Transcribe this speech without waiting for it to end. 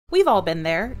We've all been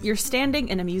there. You're standing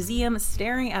in a museum,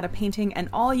 staring at a painting, and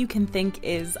all you can think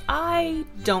is, I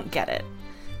don't get it.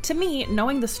 To me,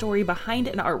 knowing the story behind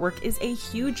an artwork is a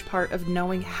huge part of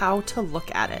knowing how to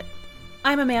look at it.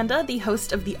 I'm Amanda, the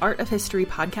host of the Art of History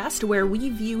podcast, where we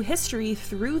view history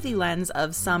through the lens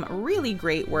of some really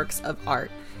great works of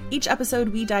art. Each episode,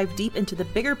 we dive deep into the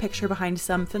bigger picture behind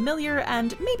some familiar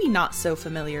and maybe not so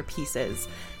familiar pieces.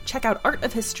 Check out Art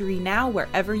of History now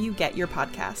wherever you get your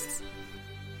podcasts.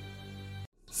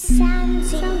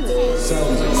 Soundsington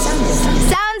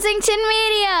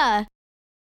Media!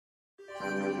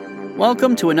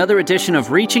 Welcome to another edition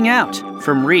of Reaching Out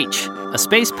from Reach, a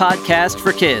space podcast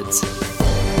for kids.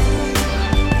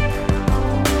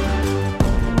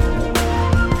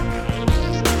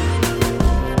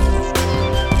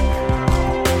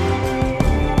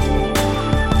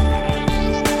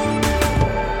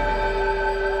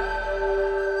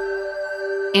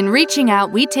 In Reaching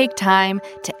Out, we take time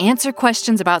to answer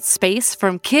questions about space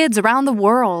from kids around the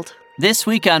world. This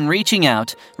week on Reaching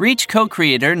Out, Reach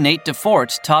co-creator Nate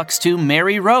DeFort talks to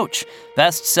Mary Roach,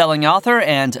 best-selling author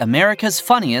and America's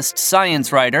funniest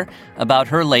science writer, about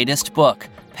her latest book,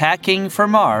 Packing for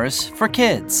Mars for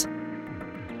Kids.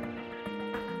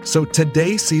 So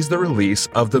today sees the release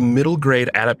of the middle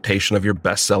grade adaptation of your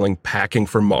best-selling Packing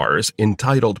for Mars,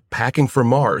 entitled Packing for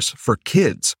Mars for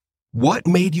Kids. What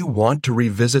made you want to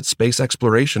revisit space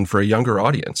exploration for a younger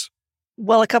audience?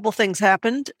 Well, a couple things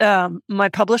happened. My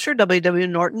publisher, W.W.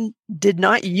 Norton, did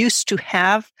not used to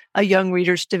have a young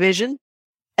readers division,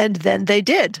 and then they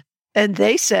did. And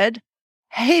they said,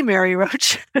 hey, Mary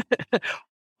Roach,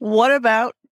 what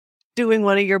about doing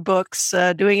one of your books,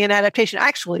 doing an adaptation?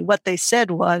 Actually, what they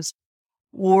said was,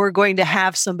 we're going to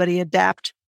have somebody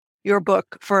adapt your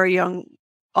book for a young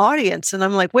audience. And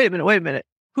I'm like, wait a minute.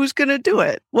 Who's going to do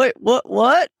it? Wait,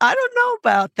 what? I don't know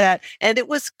about that. And it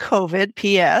was COVID,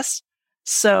 P.S.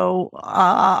 So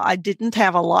I didn't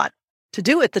have a lot to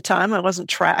do at the time.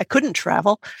 I couldn't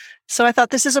travel. So I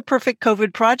thought this is a perfect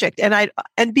COVID project.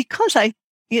 And because I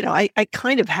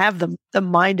kind of have the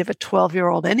mind of a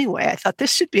 12-year-old anyway, I thought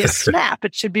this should be a snap.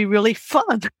 It should be really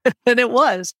fun. And it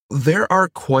was. There are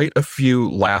quite a few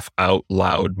laugh out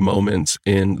loud moments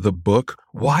in the book.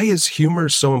 Why is humor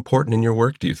so important in your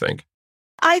work, do you think?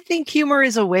 I think humor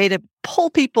is a way to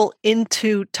pull people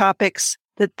into topics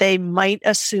that they might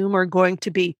assume are going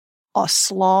to be a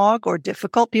slog or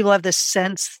difficult. People have this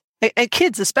sense, and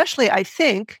kids especially, I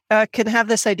think, can have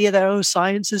this idea that,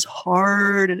 science is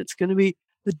hard and it's going to be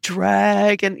the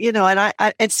drag. And,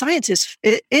 and science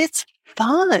it's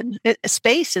fun,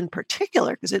 space in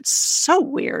particular, because it's so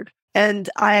weird. And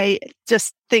I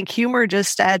just think humor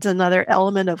just adds another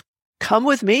element of, come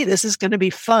with me. This is going to be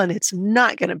fun. It's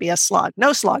not going to be a slog.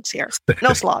 No slogs here.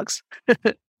 No slogs.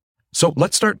 So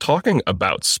let's start talking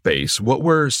about space. What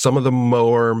were some of the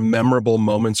more memorable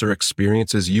moments or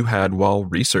experiences you had while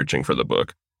researching for the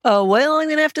book? Oh, well, I'm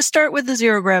going to have to start with the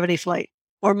zero gravity flight,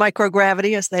 or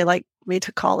microgravity, as they like me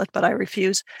to call it, but I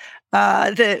refuse.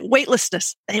 The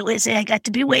weightlessness. I got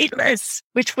to be weightless,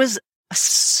 which was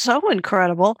so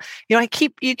incredible. You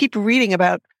keep reading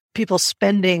about people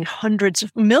spending hundreds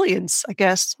of millions, I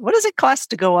guess. What does it cost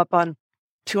to go up on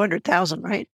 200,000,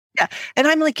 right? Yeah. And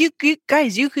I'm like, you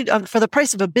guys, you could, for the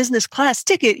price of a business class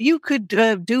ticket, you could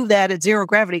do that at zero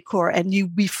gravity core and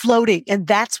you'd be floating. And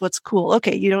that's what's cool.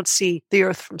 Okay. You don't see the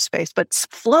Earth from space, but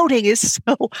floating is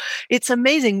it's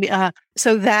amazing.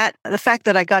 So that the fact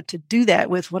that I got to do that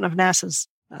with one of NASA's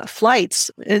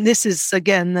flights, and this is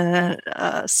again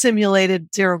the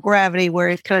simulated zero gravity, where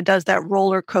it kind of does that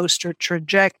roller coaster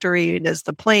trajectory, and as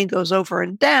the plane goes over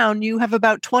and down, you have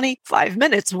about 25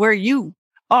 minutes where you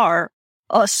are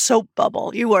a soap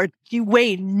bubble. You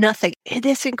weigh nothing. It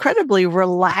is incredibly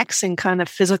relaxing, kind of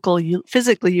physically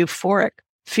euphoric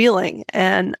feeling,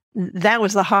 and that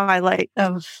was the highlight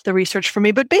of the research for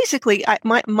me. But basically,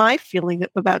 my feeling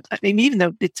about, even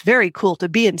though it's very cool to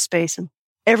be in space and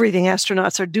everything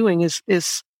astronauts are doing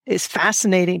is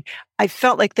fascinating, I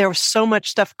felt like there was so much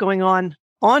stuff going on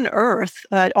Earth.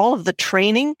 All of the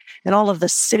training and all of the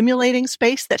simulating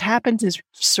space that happens is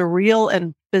surreal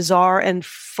and bizarre. And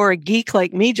for a geek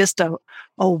like me, just a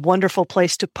wonderful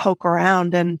place to poke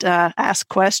around and ask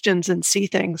questions and see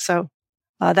things. So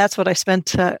that's what I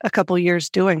spent a couple of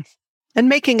years doing, and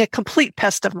making a complete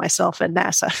pest of myself at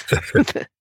NASA.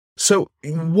 So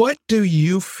what do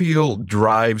you feel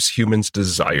drives humans'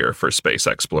 desire for space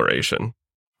exploration?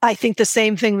 I think the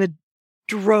same thing that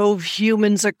drove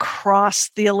humans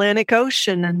across the Atlantic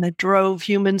Ocean and that drove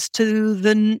humans to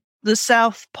the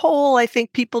South Pole. I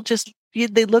think people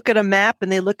they look at a map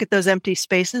and they look at those empty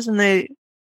spaces and they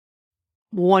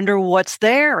wonder what's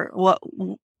there.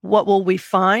 What will we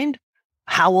find?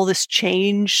 How will this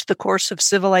change the course of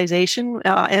civilization?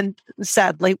 And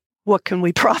sadly, what can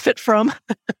we profit from?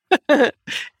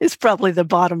 Is probably the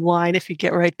bottom line if you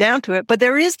get right down to it. But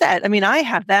there is that. I mean, I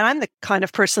have that. I'm the kind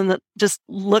of person that just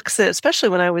looks at, especially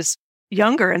when I was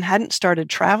younger and hadn't started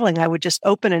traveling, I would just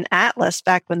open an atlas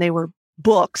back when they were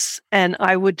books, and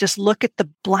I would just look at the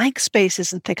blank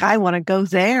spaces and think, I want to go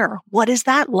there. What is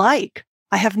that like?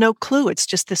 I have no clue. It's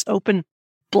just this open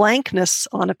blankness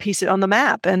on the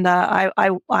map. And I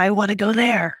want to go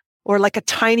there. Or like a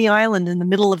tiny island in the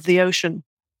middle of the ocean.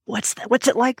 What's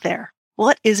it like there?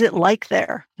 What is it like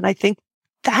there? And I think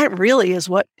that really is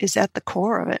what is at the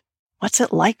core of it. What's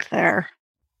it like there?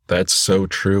 That's so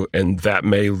true. And that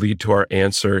may lead to our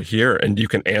answer here. And you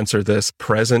can answer this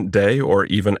present day or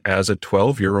even as a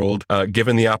 12-year-old,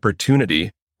 given the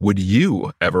opportunity. Would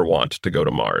you ever want to go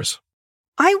to Mars?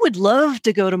 I would love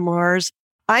to go to Mars.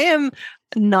 I am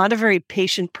not a very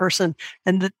patient person.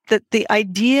 And the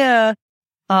idea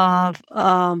of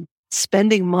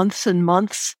spending months and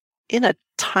months in a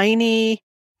tiny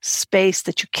space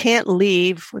that you can't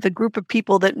leave with a group of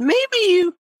people that maybe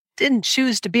you didn't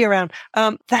choose to be around,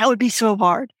 that would be so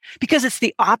hard because it's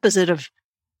the opposite of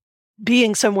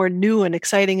being somewhere new and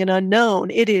exciting and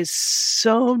unknown. It is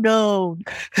so known,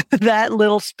 that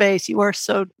little space. You are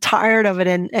so tired of it.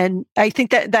 And I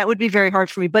think that would be very hard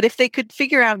for me. But if they could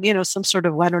figure out, some sort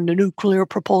of, nuclear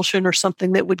propulsion or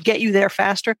something that would get you there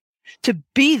faster to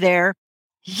be there,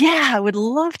 yeah, I would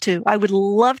love to. I would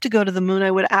love to go to the moon. I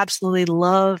would absolutely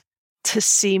love to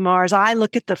see Mars. I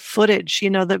look at the footage,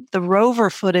 the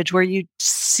rover footage where you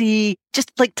see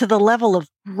just like to the level of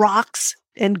rocks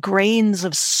and grains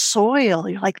of soil.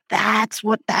 You're like, that's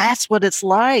what it's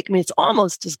like. I mean, it's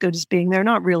almost as good as being there.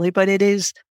 Not really, but it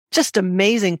is just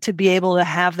amazing to be able to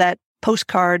have that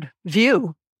postcard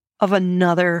view of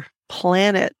another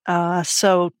planet.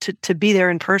 So to be there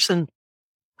in person,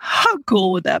 how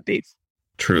cool would that be?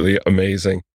 Truly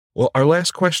amazing. Well, our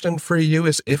last question for you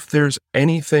is if there's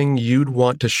anything you'd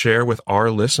want to share with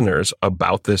our listeners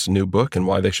about this new book and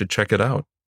why they should check it out.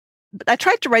 I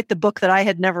tried to write the book that I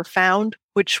had never found,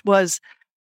 which was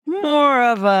more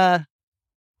of I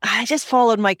just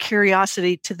followed my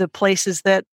curiosity to the places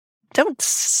that don't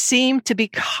seem to be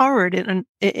covered in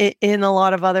a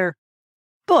lot of other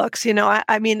books.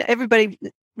 I mean, everybody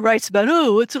writes about,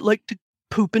 what's it like to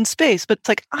poop in space? But it's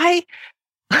like, I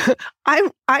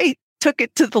took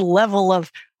it to the level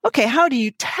of, okay, how do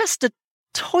you test a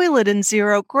toilet in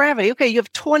zero gravity? Okay, you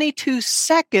have 22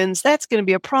 seconds. That's going to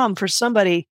be a problem for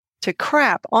somebody to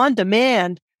crap on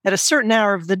demand at a certain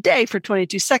hour of the day for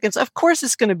 22 seconds. Of course,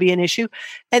 it's going to be an issue.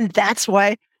 And that's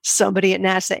why somebody at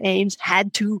NASA Ames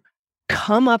had to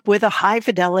come up with a high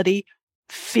fidelity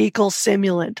fecal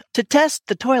simulant to test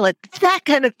the toilet. That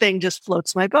kind of thing just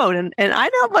floats my boat. And I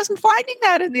wasn't finding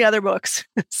that in the other books.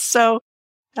 So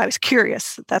I was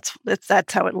curious. That's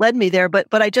how it led me there. But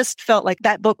I just felt like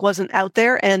that book wasn't out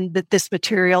there, and that this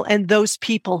material and those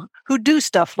people who do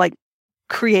stuff like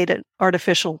create an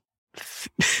artificial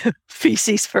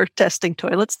feces for testing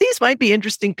toilets, these might be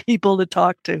interesting people to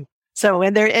talk to. So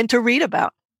and to read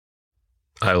about.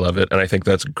 I love it. And I think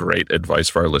that's great advice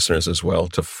for our listeners as well,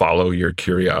 to follow your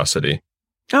curiosity.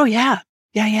 Oh, yeah.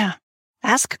 Yeah.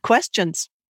 Ask questions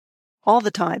all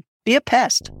the time. Be a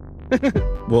pest.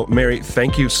 Well, Mary,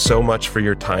 thank you so much for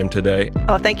your time today.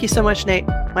 Oh, thank you so much, Nate.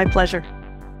 My pleasure.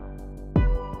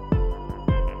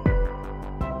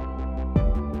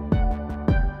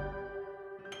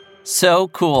 So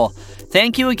cool.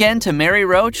 Thank you again to Mary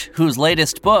Roach, whose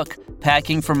latest book,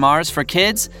 Packing for Mars for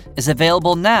Kids, is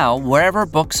available now wherever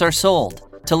books are sold.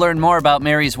 To learn more about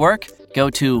Mary's work, go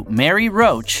to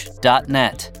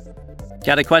maryroach.net.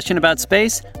 Got a question about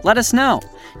space? Let us know.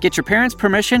 Get your parents'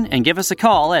 permission and give us a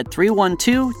call at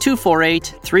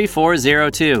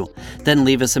 312-248-3402. Then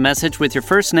leave us a message with your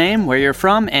first name, where you're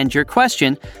from, and your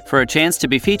question for a chance to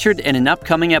be featured in an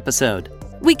upcoming episode.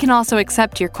 We can also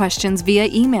accept your questions via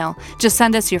email. Just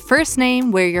send us your first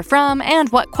name, where you're from, and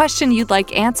what question you'd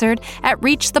like answered at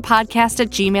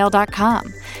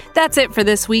reachthepodcast@gmail.com. That's it for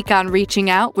this week on Reaching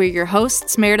Out. We're your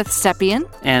hosts, Meredith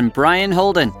Stepien and Brian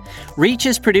Holden. Reach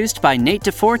is produced by Nate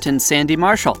DeFort and Sandy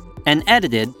Marshall, and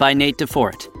edited by Nate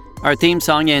DeFort. Our theme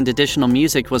song and additional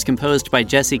music was composed by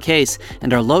Jesse Case,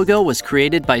 and our logo was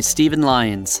created by Stephen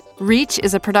Lyons. Reach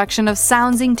is a production of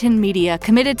Soundsington Media,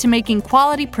 committed to making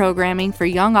quality programming for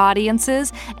young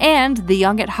audiences and the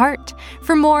young at heart.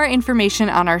 For more information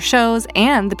on our shows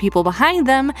and the people behind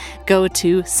them, go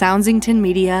to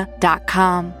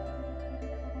soundsingtonmedia.com.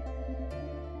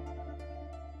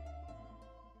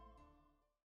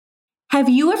 Have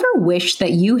you ever wished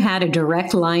that you had a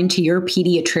direct line to your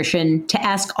pediatrician to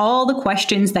ask all the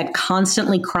questions that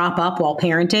constantly crop up while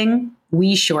parenting?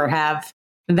 We sure have.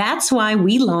 That's why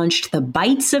we launched the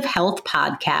Bites of Health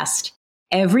podcast.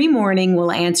 Every morning,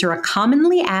 we'll answer a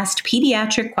commonly asked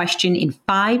pediatric question in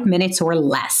 5 minutes or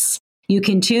less. You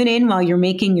can tune in while you're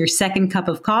making your second cup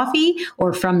of coffee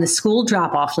or from the school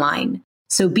drop-off line.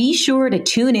 So be sure to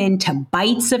tune in to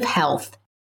Bites of Health,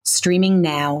 streaming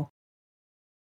now.